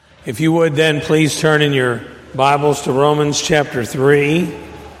If you would then please turn in your Bibles to Romans chapter 3.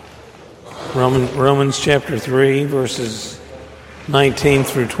 Romans chapter 3, verses 19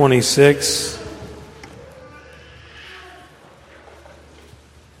 through 26.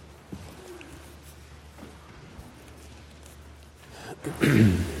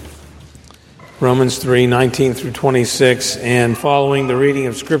 Romans 3, 19 through 26. And following the reading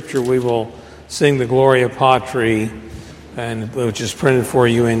of Scripture, we will sing the Gloria Patri, and which is printed for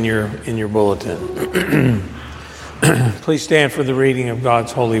you in your bulletin. Please stand for the reading of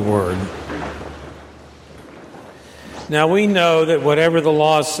God's holy word. Now we know that whatever the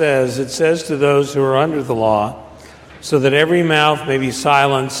law says, it says to those who are under the law, so that every mouth may be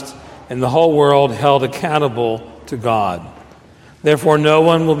silenced and the whole world held accountable to God. Therefore no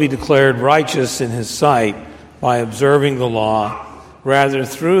one will be declared righteous in his sight by observing the law. Rather,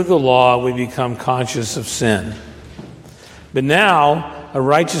 through the law we become conscious of sin. But now, a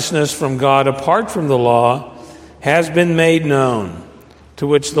righteousness from God apart from the law has been made known, to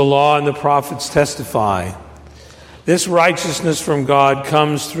which the law and the prophets testify. This righteousness from God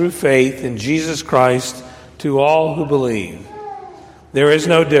comes through faith in Jesus Christ to all who believe. There is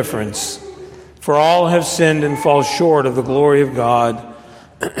no difference, for all have sinned and fall short of the glory of God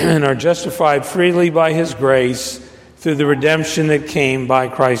and are justified freely by His grace through the redemption that came by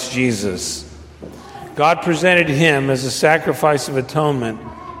Christ Jesus. God presented Him as a sacrifice of atonement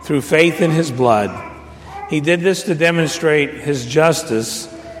through faith in His blood. He did this to demonstrate His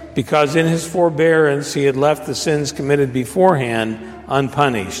justice, because in His forbearance He had left the sins committed beforehand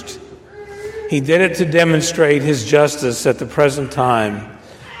unpunished. He did it to demonstrate His justice at the present time,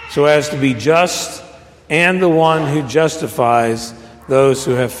 so as to be just and the one who justifies those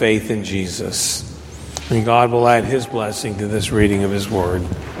who have faith in Jesus. And God will add His blessing to this reading of His word.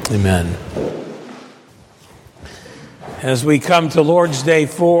 Amen. As we come to Lord's Day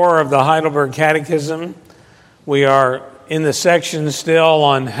 4 of the Heidelberg Catechism, we are in the section still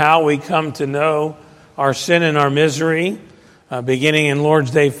on how we come to know our sin and our misery. Beginning in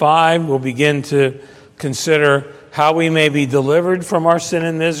Lord's Day 5, we'll begin to consider how we may be delivered from our sin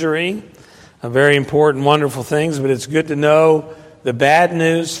and misery. Very important, wonderful things, but it's good to know the bad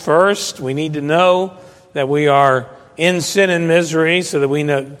news first. We need to know that we are in sin and misery so that we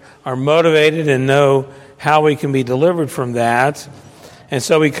are motivated and know how we can be delivered from that. And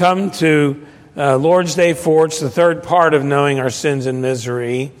so we come to Lord's Day 4. It's the third part of knowing our sins and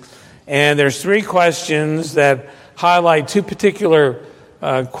misery. And there's three questions that highlight two particular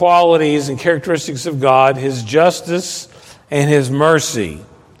qualities and characteristics of God: His justice and His mercy.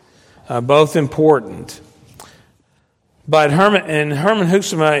 Both important. But Herman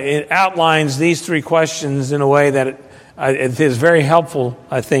Hoeksema, it outlines these three questions in a way that it is very helpful,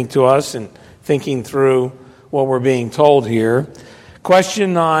 I think, to us in thinking through what we're being told here.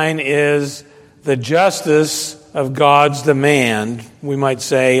 Question 9 is the justice of God's demand. We might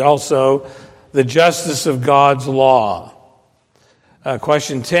say also the justice of God's law.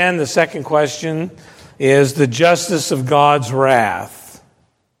 Question 10, the second question, is the justice of God's wrath.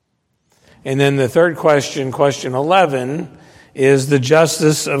 And then the third question, question 11, is the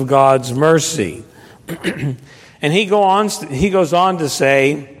justice of God's mercy. And he goes on to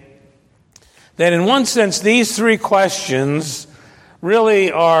say that in one sense, these three questions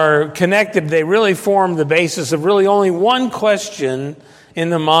really are connected. They really form the basis of really only one question in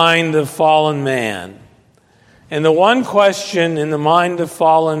the mind of fallen man. And the one question in the mind of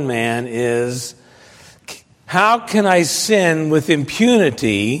fallen man is, how can I sin with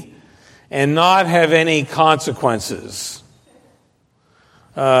impunity and not have any consequences?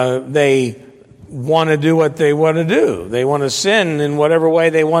 They want to do what they want to do. They want to sin in whatever way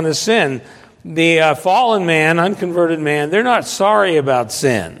they want to sin. The fallen man, unconverted man, they're not sorry about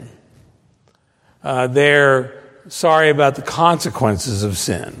sin. They're sorry about the consequences of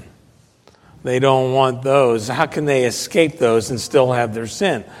sin. They don't want those. How can they escape those and still have their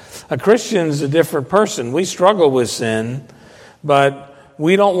sin? A Christian's a different person. We struggle with sin, but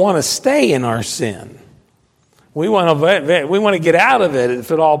we don't want to stay in our sin. We want to get out of it if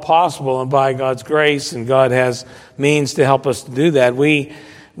at all possible, and by God's grace, and God has means to help us to do that. We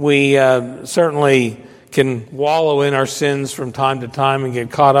certainly can wallow in our sins from time to time and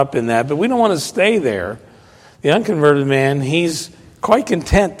get caught up in that, but we don't want to stay there. The unconverted man, he's quite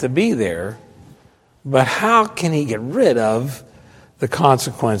content to be there, but how can he get rid of the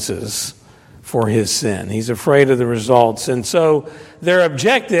consequences for his sin? He's afraid of the results. And so their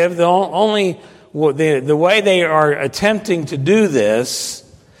objective, the way they are attempting to do this,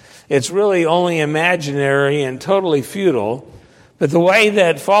 it's really only imaginary and totally futile. But the way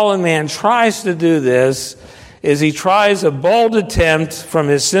that fallen man tries to do this is he tries a bold attempt from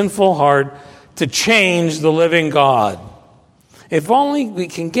his sinful heart to change the living God. If only we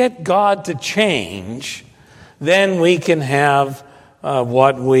can get God to change, then we can have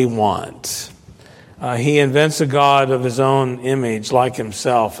what we want. He invents a god of his own image, like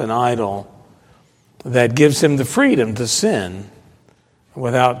himself, an idol, that gives him the freedom to sin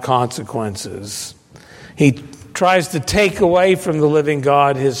without consequences. He tries to take away from the living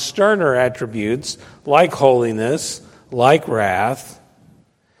God his sterner attributes, like holiness, like wrath,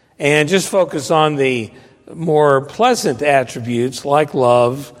 and just focus on the more pleasant attributes, like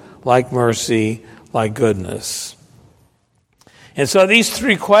love, like mercy, like goodness. And so these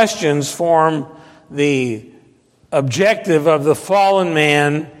three questions form the objective of the fallen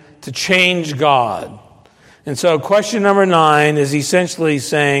man to change God. And so question number 9 is essentially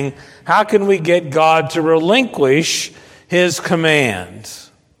saying, how can we get God to relinquish his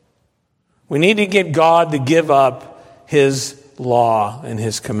commands? We need to get God to give up his law and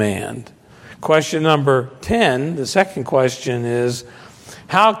his command. Question number 10, the second question is,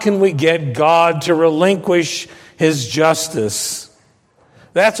 how can we get God to relinquish his justice?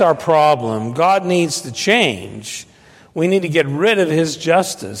 That's our problem. God needs to change. We need to get rid of his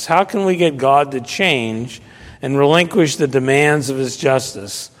justice. How can we get God to change and relinquish the demands of his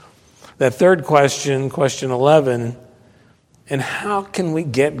justice? That third question, question 11, and how can we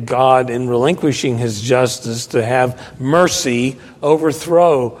get God in relinquishing his justice to have mercy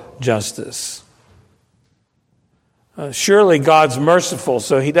overthrow justice? Surely God's merciful,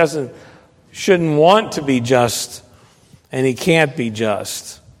 so he shouldn't want to be just, and he can't be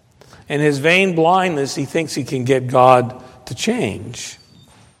just. In his vain blindness, he thinks he can get God to change.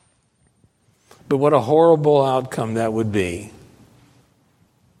 But what a horrible outcome that would be.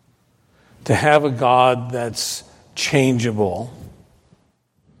 To have a God that's changeable.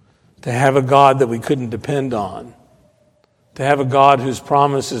 To have a God that we couldn't depend on. To have a God whose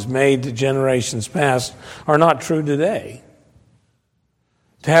promises made to generations past are not true today.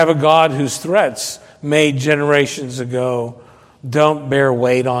 To have a God whose threats made generations ago don't bear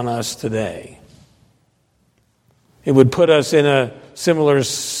weight on us today. It would put us in a similar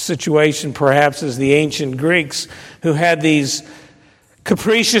situation perhaps as the ancient Greeks, who had these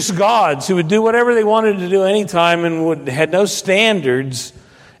capricious gods who would do whatever they wanted to do anytime and had no standards,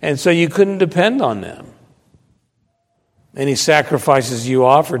 and so you couldn't depend on them. Any sacrifices you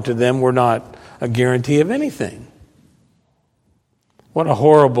offered to them were not a guarantee of anything. What a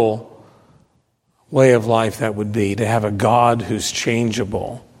horrible way of life that would be, to have a God who's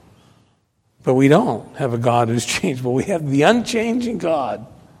changeable. But we don't have a God who's changeable. We have the unchanging God.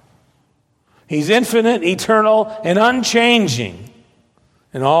 He's infinite, eternal, and unchanging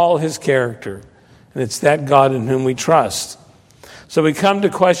in all his character. And it's that God in whom we trust. So we come to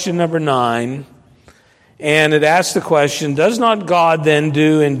question number 9, and it asks the question, does not God then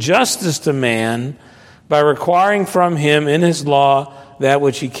do injustice to man by requiring from him in his law that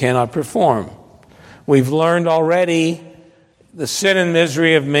which he cannot perform? We've learned already the sin and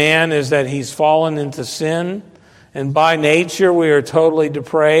misery of man is that he's fallen into sin, and by nature we are totally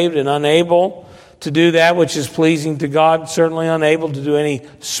depraved and unable to do that which is pleasing to God, certainly unable to do any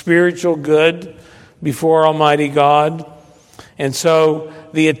spiritual good before Almighty God. And so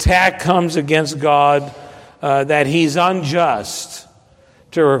the attack comes against God that he's unjust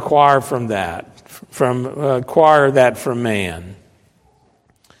to require that from man.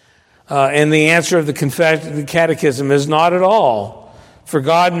 And the answer of the Catechism is not at all. For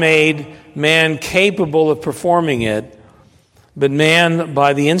God made man capable of performing it, but man,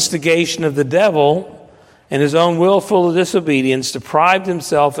 by the instigation of the devil and his own willful disobedience, deprived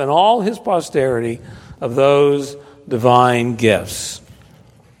himself and all his posterity of those divine gifts.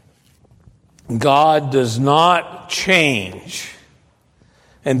 God does not change,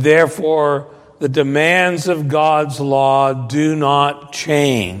 and therefore the demands of God's law do not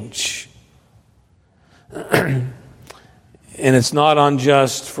change. And it's not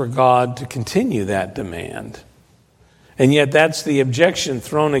unjust for God to continue that demand. And yet that's the objection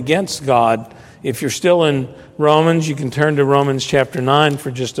thrown against God. If you're still in Romans, you can turn to Romans chapter 9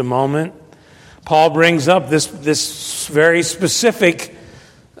 for just a moment. Paul brings up this very specific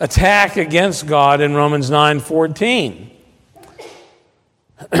attack against God in Romans 9:14.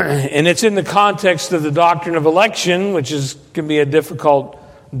 And it's in the context of the doctrine of election, which can be a difficult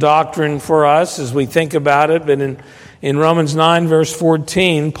doctrine for us as we think about it. But in Romans 9, verse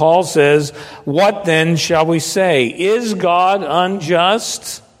 14, Paul says, "What then shall we say? Is God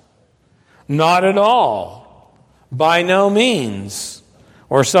unjust? Not at all. By no means."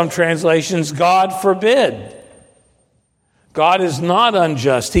 Or some translations, "God forbid." God is not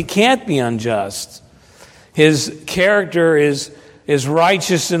unjust. He can't be unjust. His character is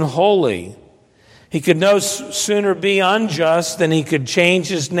righteous and holy. He could no sooner be unjust than he could change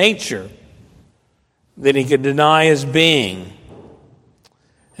his nature, than he could deny his being.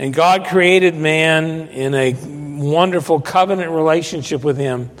 And God created man in a wonderful covenant relationship with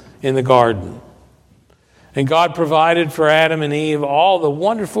him in the garden. And God provided for Adam and Eve all the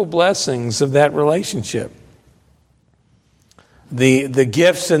wonderful blessings of that relationship. The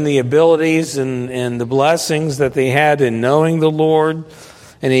gifts and the abilities and the blessings that they had in knowing the Lord.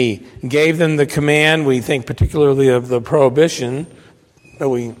 And he gave them the command, we think particularly of the prohibition,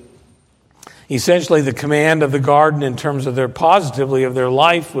 but essentially the command of the garden in terms of positively of their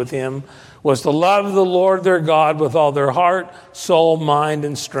life with him was to love the Lord their God with all their heart, soul, mind,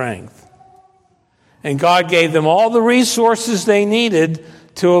 and strength. And God gave them all the resources they needed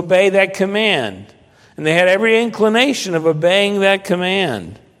to obey that command. And they had every inclination of obeying that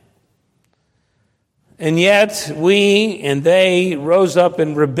command. And yet we and they rose up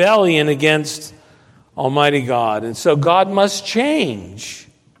in rebellion against Almighty God. And so God must change.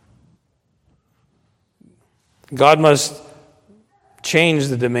 God must change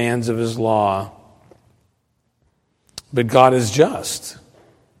the demands of his law. But God is just.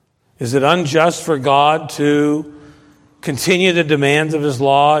 Is it unjust for God to continue the demands of his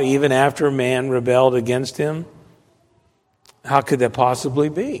law even after man rebelled against him? How could that possibly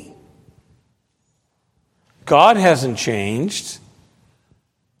be? God hasn't changed.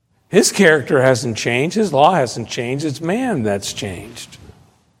 His character hasn't changed. His law hasn't changed. It's man that's changed.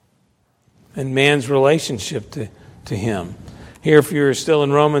 And man's relationship to him. Here, if you're still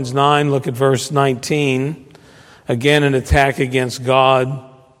in Romans 9, look at verse 19. Again, an attack against God.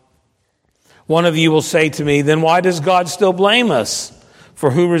 One of you will say to me, then why does God still blame us? For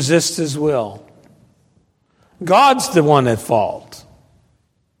who resists his will? God's the one at fault.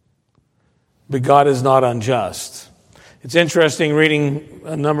 But God is not unjust. It's interesting reading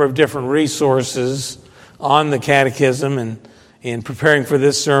a number of different resources on the catechism and in preparing for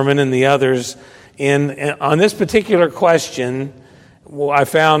this sermon and the others. On this particular question, I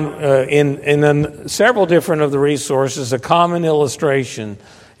found in several different of the resources a common illustration.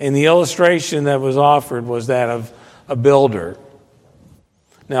 And the illustration that was offered was that of a builder.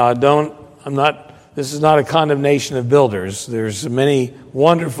 Now, this is not a condemnation of builders. There's many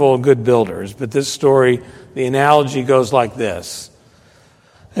wonderful and good builders. But this story, the analogy goes like this.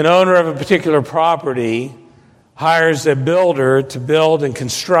 An owner of a particular property hires a builder to build and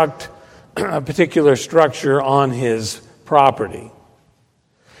construct a particular structure on his property.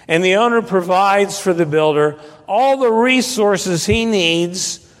 And the owner provides for the builder all the resources he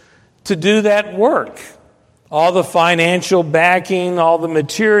needs to do that work. All the financial backing, all the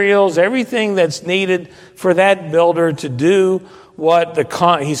materials, everything that's needed for that builder to do what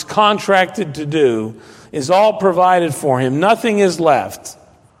he's contracted to do is all provided for him. Nothing is left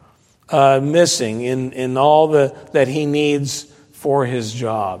missing in all that he needs for his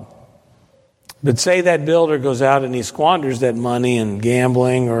job. But say that builder goes out and he squanders that money in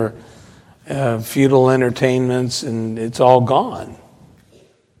gambling or futile entertainments, and it's all gone.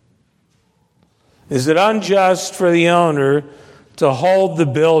 Is it unjust for the owner to hold the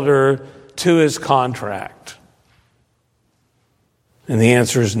builder to his contract? And the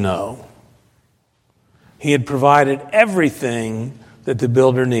answer is no. He had provided everything that the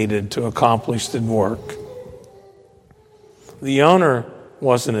builder needed to accomplish the work. The owner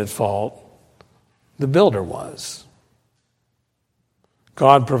wasn't at fault. The builder was.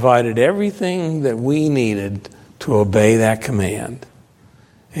 God provided everything that we needed to obey that command.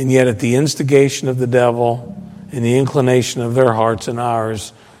 And yet at the instigation of the devil and the inclination of their hearts and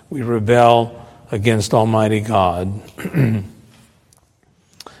ours, we rebel against Almighty God.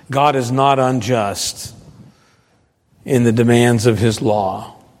 God is not unjust in the demands of his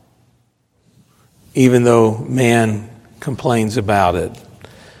law, even though man complains about it.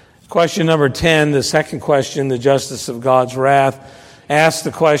 Question number 10, the second question, the justice of God's wrath, asks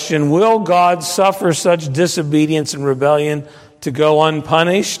the question, will God suffer such disobedience and rebellion to go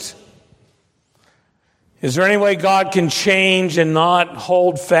unpunished? Is there any way God can change and not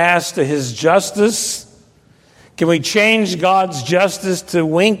hold fast to his justice? Can we change God's justice to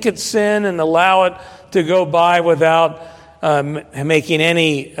wink at sin and allow it to go by without making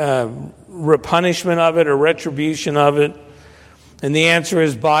any punishment of it or retribution of it? And the answer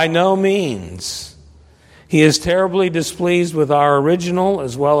is by no means. He is terribly displeased with our original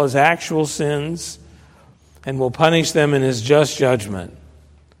as well as actual sins and will punish them in his just judgment,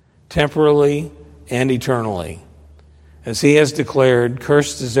 temporally and eternally. As he has declared,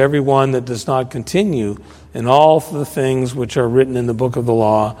 cursed is everyone that does not continue in all the things which are written in the book of the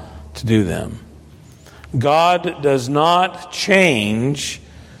law to do them. God does not change.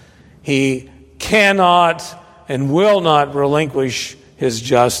 He cannot and will not relinquish his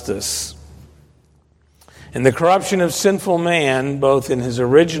justice. And the corruption of sinful man, both in his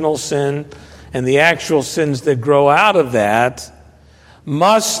original sin and the actual sins that grow out of that,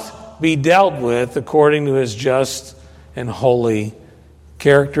 must be dealt with according to his just and holy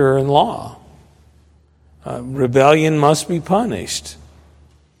character and law. Rebellion must be punished.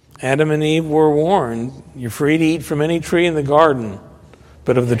 Adam and Eve were warned, you're free to eat from any tree in the garden,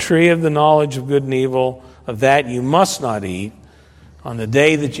 but of the tree of the knowledge of good and evil, of that you must not eat. On the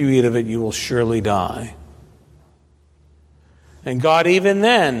day that you eat of it, you will surely die. And God even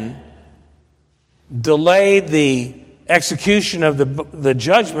then delayed the execution of the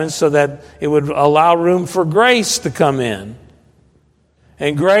judgment so that it would allow room for grace to come in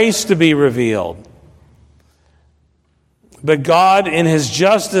and grace to be revealed. But God, in his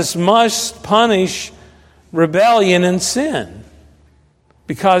justice, must punish rebellion and sin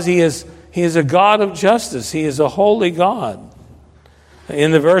because he is a God of justice. He is a holy God.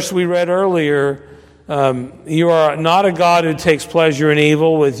 In the verse we read earlier, you are not a God who takes pleasure in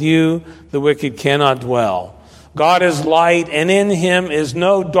evil. With you, the wicked cannot dwell. God is light, and in him is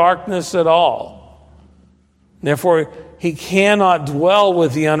no darkness at all. Therefore, he cannot dwell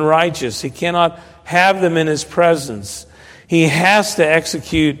with the unrighteous. He cannot have them in his presence. He has to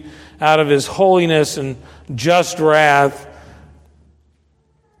execute out of his holiness and just wrath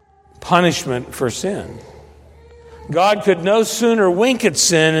punishment for sin. God could no sooner wink at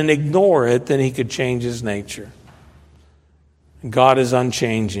sin and ignore it than he could change his nature. God is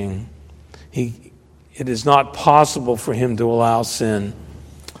unchanging. It is not possible for him to allow sin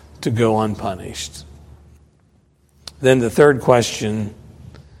to go unpunished. Then the third question,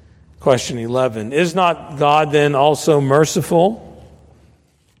 question 11, is not God then also merciful?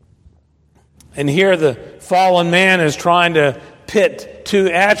 And here the fallen man is trying to pit two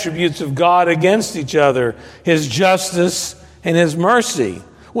attributes of God against each other, his justice and his mercy.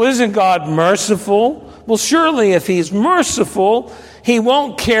 Well, isn't God merciful? Well, surely if he's merciful, he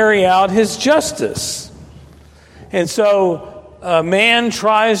won't carry out his justice. And so man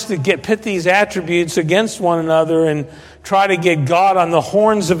tries to pit these attributes against one another and try to get God on the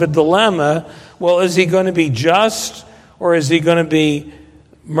horns of a dilemma. Well, is he going to be just or is he going to be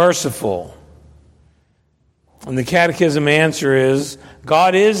merciful? And the Catechism answer is,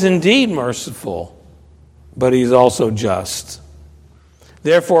 God is indeed merciful, but he's also just.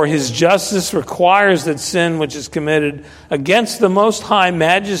 Therefore, his justice requires that sin which is committed against the most high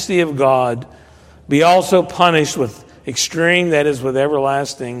majesty of God be also punished with extreme, that is, with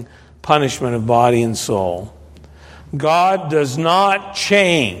everlasting punishment of body and soul. God does not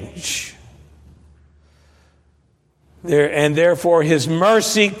change. And therefore, his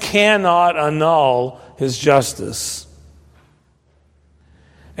mercy cannot annul his justice.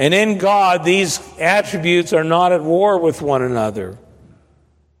 And in God, these attributes are not at war with one another.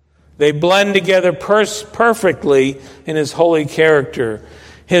 They blend together perfectly in his holy character.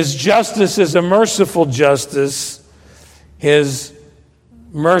 His justice is a merciful justice. His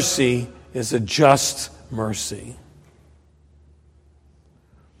mercy is a just mercy.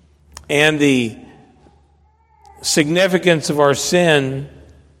 And the significance of our sin,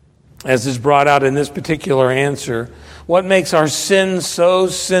 as is brought out in this particular answer, what makes our sin so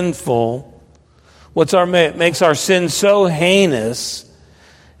sinful, makes our sin so heinous,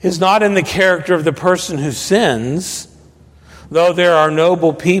 is not in the character of the person who sins, though there are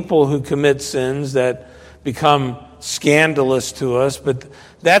noble people who commit sins that become scandalous to us, but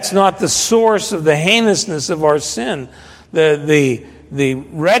that's not the source of the heinousness of our sin. The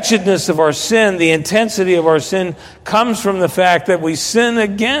wretchedness of our sin, the intensity of our sin, comes from the fact that we sin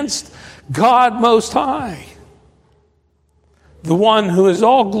against God Most High, the one who is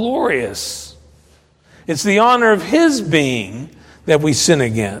all glorious. It's the honor of his being that we sin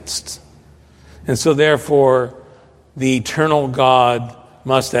against. And so therefore, the eternal God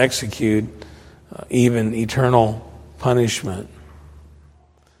must execute even eternal punishment.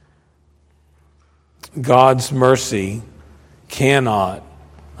 God's mercy cannot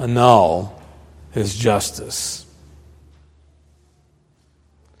annul his justice.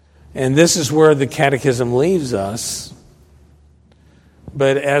 And this is where the Catechism leaves us.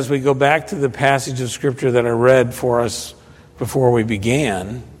 But as we go back to the passage of Scripture that I read for us before we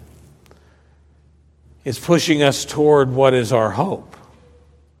began, it's pushing us toward what is our hope.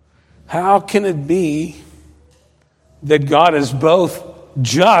 How can it be that God is both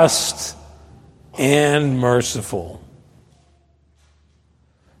just and merciful?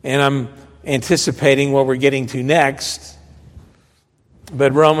 And I'm anticipating what we're getting to next.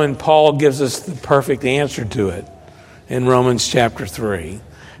 But Paul gives us the perfect answer to it in Romans chapter 3.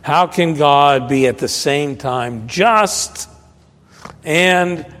 How can God be at the same time just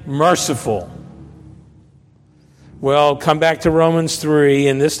and merciful? Well, come back to Romans 3,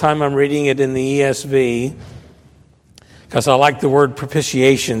 and this time I'm reading it in the ESV because I like the word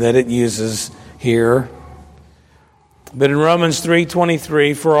propitiation that it uses here. But in Romans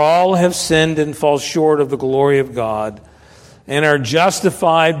 3:23, for all have sinned and fall short of the glory of God and are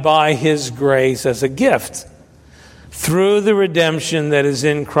justified by his grace as a gift through the redemption that is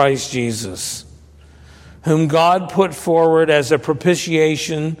in Christ Jesus, whom God put forward as a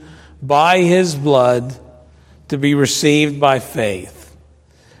propitiation by his blood to be received by faith.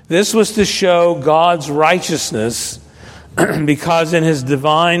 This was to show God's righteousness because in his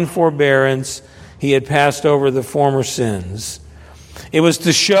divine forbearance he had passed over the former sins. It was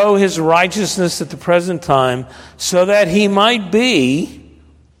to show his righteousness at the present time so that he might be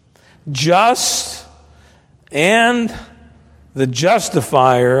just and the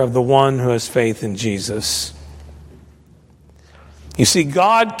justifier of the one who has faith in Jesus. You see,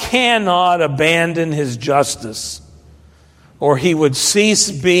 God cannot abandon his justice, or he would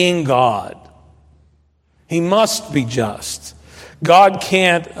cease being God. He must be just. God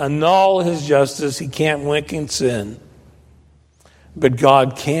can't annul his justice. He can't wink in sin. But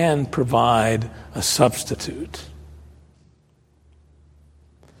God can provide a substitute.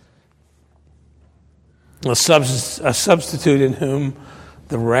 A substitute in whom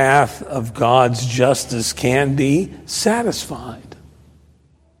the wrath of God's justice can be satisfied.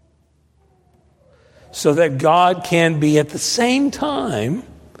 So that God can be at the same time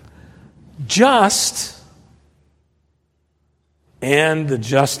just and the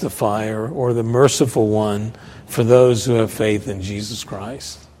justifier or the merciful one for those who have faith in Jesus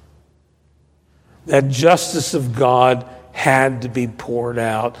Christ. That justice of God had to be poured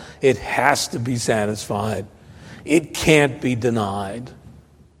out. It has to be satisfied. It can't be denied.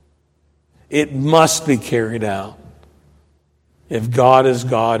 It must be carried out. If God is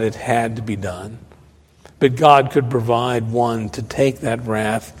God, it had to be done. But God could provide one to take that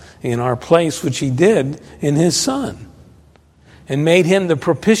wrath in our place, which he did in his Son, and made him the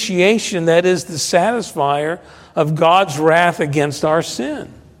propitiation, that is, the satisfier of God's wrath against our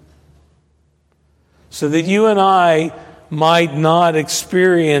sin, so that you and I might not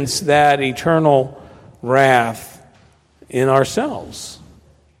experience that eternal wrath in ourselves,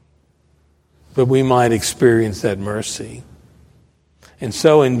 but we might experience that mercy. And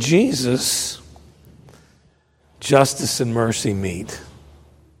so in Jesus, justice and mercy meet.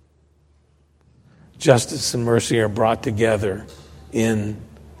 Justice and mercy are brought together in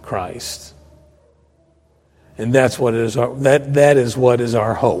Christ. And that's what is that is what is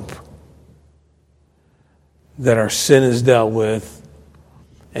our hope. That our sin is dealt with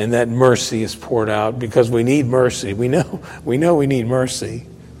and that mercy is poured out, because we need mercy. We know we need mercy.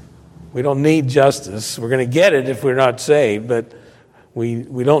 We don't need justice. We're going to get it if we're not saved, but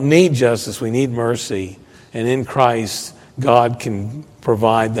we don't need justice. We need mercy. And in Christ, God can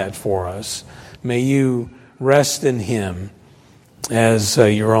provide that for us. May you rest in him as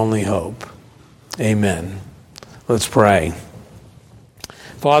your only hope. Amen. Let's pray.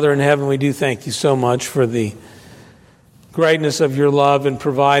 Father in heaven, we do thank you so much for the greatness of your love in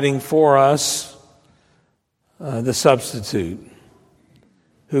providing for us the substitute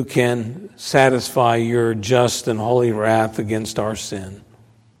who can satisfy your just and holy wrath against our sin.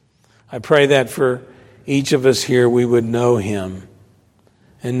 I pray that for each of us here we would know him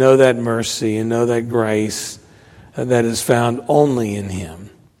and know that mercy and know that grace that is found only in him.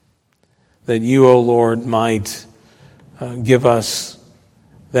 That you, O Lord, might give us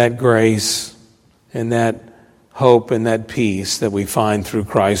that grace and that hope and that peace that we find through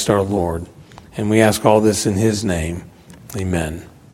Christ our Lord. And we ask all this in his name. Amen.